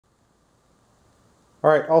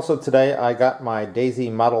Alright, also today I got my Daisy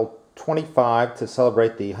Model 25 to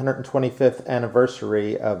celebrate the 125th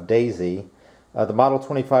anniversary of Daisy. The Model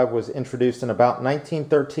 25 was introduced in about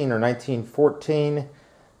 1913 or 1914.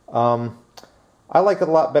 I like it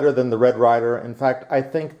a lot better than the Red Ryder. In fact, I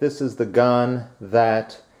think this is the gun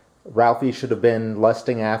that Ralphie should have been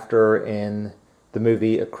lusting after in the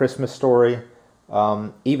movie A Christmas Story.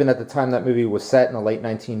 Even at the time that movie was set in the late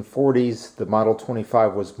 1940s, the Model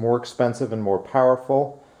 25 was more expensive and more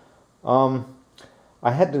powerful.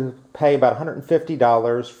 I had to pay about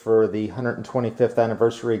 $150 for the 125th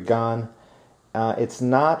anniversary gun. It's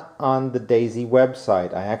not on the Daisy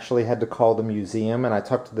website. I actually had to call the museum, and I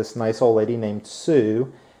talked to this nice old lady named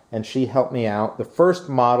Sue, and she helped me out. The first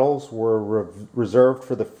models were reserved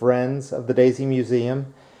for the Friends of the Daisy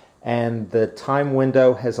Museum, and the time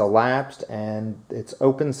window has elapsed, and it's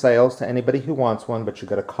open sales to anybody who wants one, but you've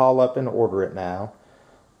got to call up and order it now.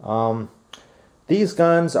 These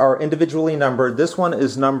guns are individually numbered. This one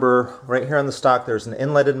is number, right here on the stock, there's an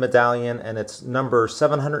inletted medallion, and it's number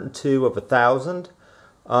 702 of 1,000.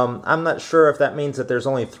 I'm not sure if that means that there's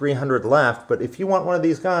only 300 left, but if you want one of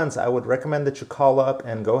these guns, I would recommend that you call up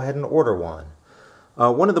and go ahead and order one.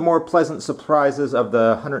 One of the more pleasant surprises of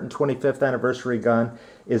the 125th anniversary gun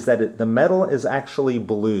is that the metal is actually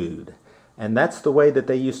blued. And that's the way that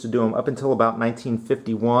they used to do them up until about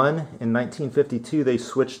 1951. In 1952 they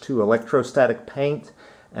switched to electrostatic paint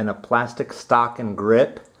and a plastic stock and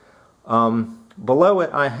grip. Below it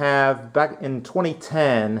I have, back in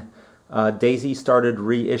 2010, Daisy started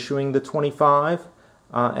reissuing the 25.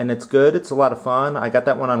 And it's good, it's a lot of fun. I got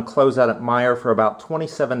that one on closeout at Meijer for about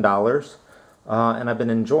 $27. And I've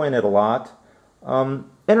been enjoying it a lot.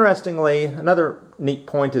 Interestingly, another neat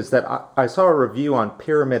point is that I saw a review on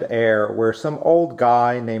Pyramid Air where some old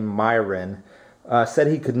guy named Myron said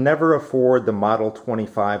he could never afford the Model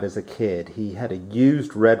 25 as a kid. He had a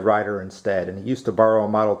used Red Ryder instead, and he used to borrow a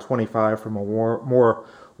Model 25 from a more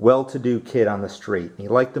well-to-do kid on the street. He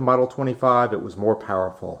liked the Model 25, it was more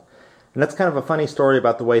powerful. And that's kind of a funny story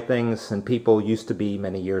about the way things and people used to be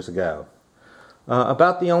many years ago.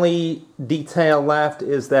 About the only detail left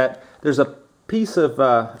is that there's a piece of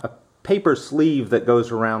a paper sleeve that goes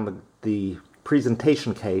around the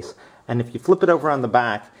presentation case, and if you flip it over on the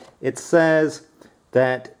back, it says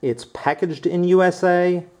that it's packaged in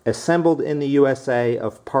USA, assembled in the USA,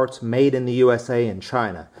 of parts made in the USA in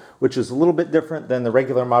China, which is a little bit different than the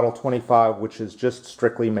regular Model 25, which is just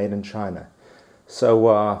strictly made in China.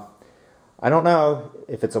 So I don't know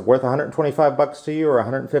if it's worth $125 to you or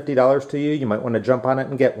 $150 to you. You might want to jump on it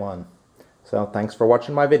and get one. So thanks for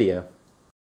watching my video.